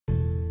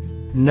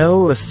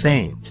No, a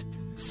saint.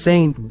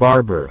 Saint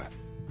Barbara.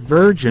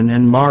 Virgin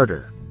and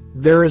martyr.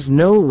 There is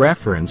no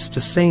reference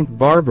to Saint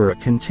Barbara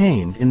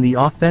contained in the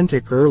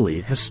authentic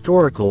early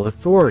historical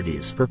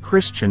authorities for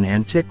Christian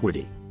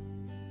antiquity.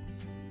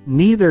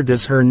 Neither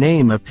does her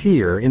name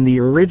appear in the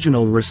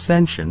original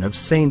recension of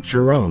Saint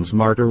Jerome's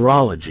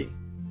Martyrology.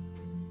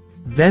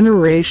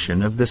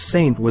 Veneration of the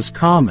saint was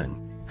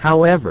common,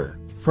 however,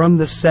 from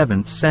the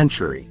 7th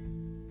century.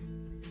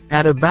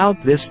 At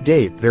about this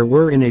date there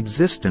were in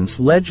existence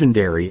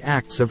legendary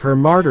acts of her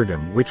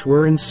martyrdom which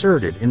were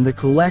inserted in the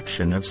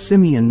collection of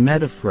Symeon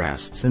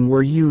Metaphrastes and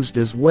were used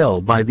as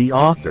well by the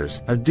authors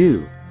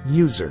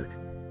Usuard,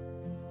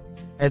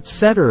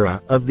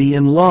 etc. of the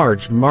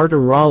enlarged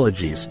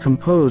martyrologies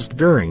composed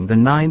during the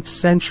 9th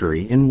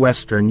century in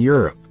Western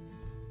Europe.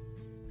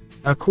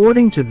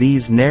 According to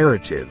these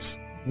narratives,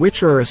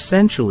 which are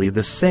essentially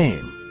the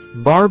same,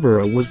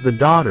 Barbara was the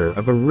daughter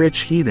of a rich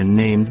heathen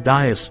named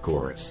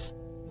Dioscorus.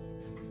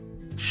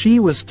 She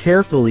was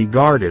carefully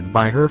guarded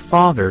by her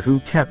father, who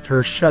kept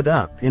her shut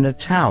up in a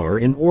tower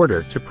in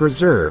order to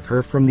preserve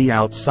her from the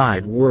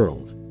outside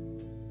world.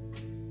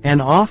 An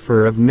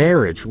offer of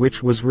marriage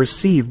which was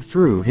received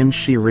through him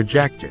she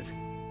rejected.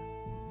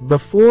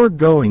 Before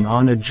going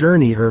on a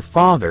journey, her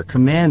father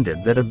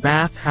commanded that a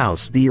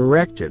bath-house be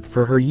erected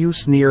for her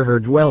use near her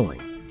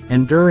dwelling,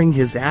 and during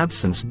his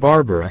absence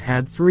Barbara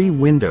had 3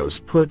 windows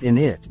put in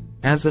it,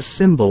 as a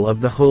symbol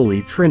of the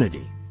Holy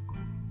Trinity,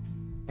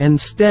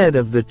 instead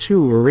of the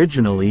 2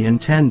 originally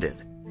intended.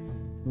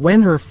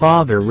 When her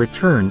father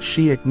returned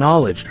she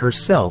acknowledged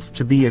herself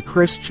to be a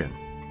Christian.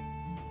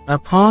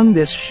 Upon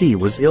this she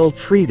was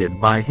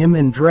ill-treated by him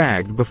and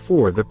dragged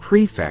before the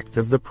prefect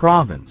of the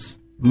province,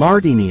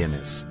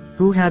 Martinianus,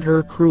 who had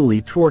her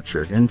cruelly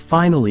tortured and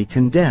finally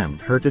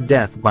condemned her to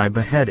death by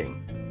beheading.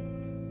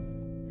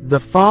 The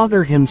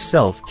father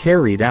himself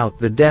carried out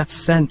the death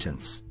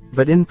sentence,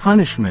 but in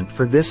punishment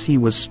for this he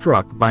was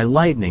struck by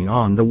lightning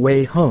on the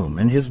way home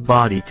and his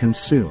body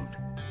consumed.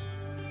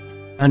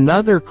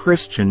 Another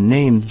Christian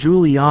named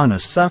Juliana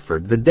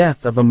suffered the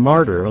death of a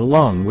martyr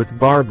along with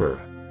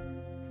Barbara.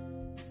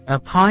 A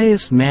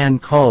pious man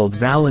called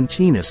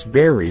Valentinus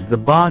buried the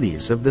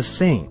bodies of the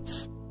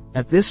saints.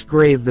 At this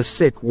grave the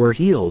sick were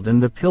healed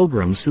and the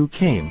pilgrims who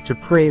came to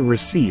pray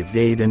received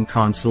aid and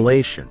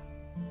consolation.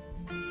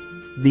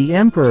 The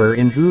emperor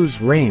in whose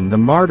reign the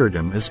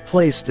martyrdom is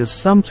placed is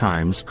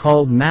sometimes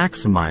called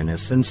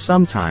Maximinus and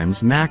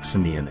sometimes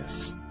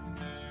Maximianus.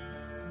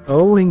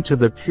 Owing to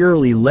the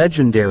purely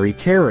legendary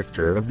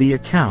character of the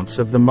accounts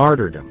of the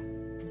martyrdom,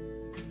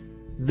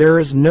 there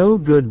is no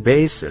good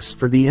basis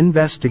for the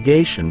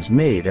investigations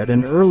made at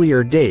an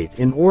earlier date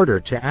in order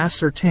to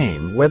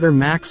ascertain whether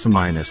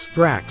Maximinus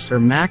Thrax or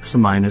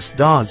Maximinus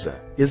Daza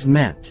is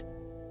meant.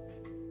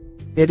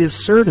 It is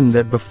certain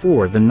that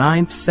before the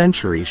 9th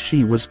century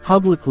she was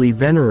publicly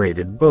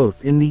venerated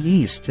both in the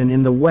East and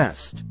in the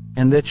West,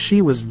 and that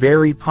she was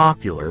very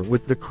popular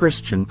with the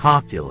Christian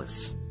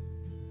populace.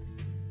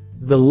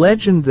 The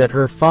legend that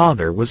her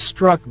father was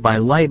struck by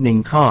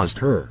lightning caused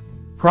her,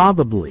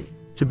 probably,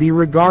 to be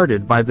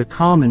regarded by the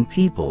common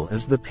people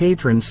as the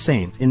patron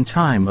saint in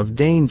time of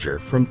danger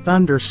from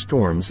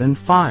thunderstorms and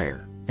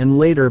fire, and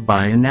later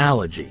by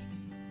analogy,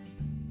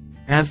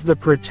 as the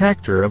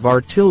protector of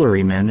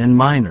artillerymen and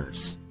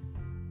miners.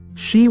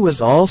 She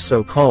was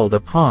also called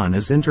upon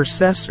as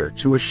intercessor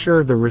to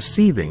assure the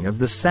receiving of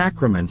the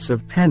sacraments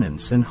of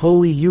penance and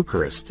Holy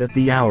Eucharist at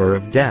the hour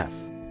of death.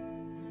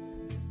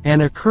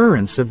 An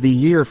occurrence of the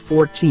year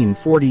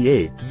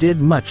 1448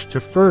 did much to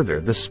further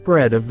the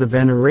spread of the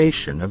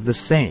veneration of the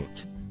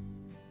saint.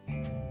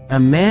 A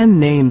man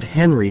named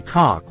Henry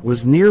Cock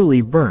was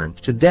nearly burnt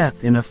to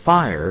death in a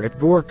fire at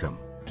Gorkum.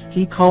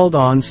 He called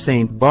on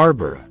Saint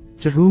Barbara,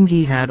 to whom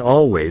he had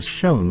always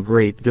shown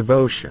great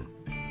devotion.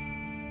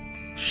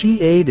 She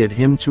aided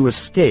him to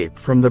escape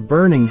from the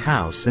burning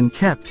house and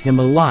kept him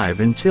alive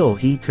until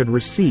he could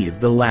receive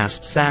the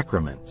last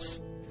sacraments.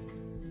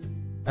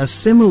 A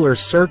similar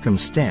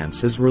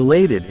circumstance is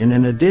related in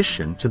an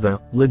addition to the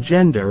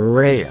Legenda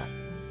Aurea.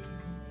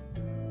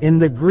 In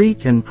the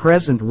Greek and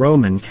present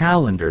Roman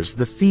calendars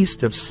the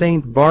feast of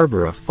Saint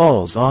Barbara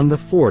falls on the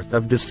 4th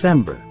of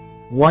December,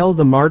 while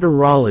the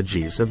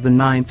martyrologies of the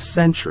 9th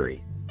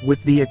century,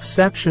 with the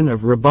exception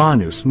of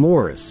Rabanus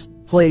Maurus,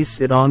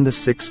 place it on the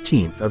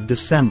 16th of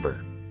December.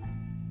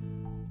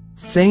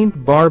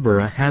 Saint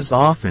Barbara has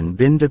often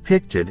been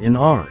depicted in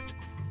art.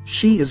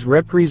 She is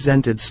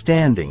represented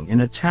standing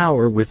in a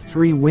tower with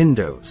 3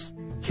 windows,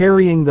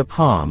 carrying the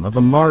palm of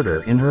a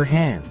martyr in her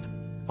hand.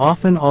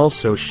 Often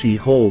also she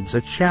holds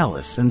a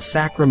chalice and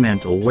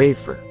sacramental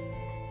wafer.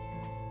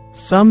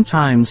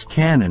 Sometimes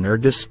cannon are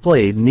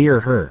displayed near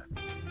her.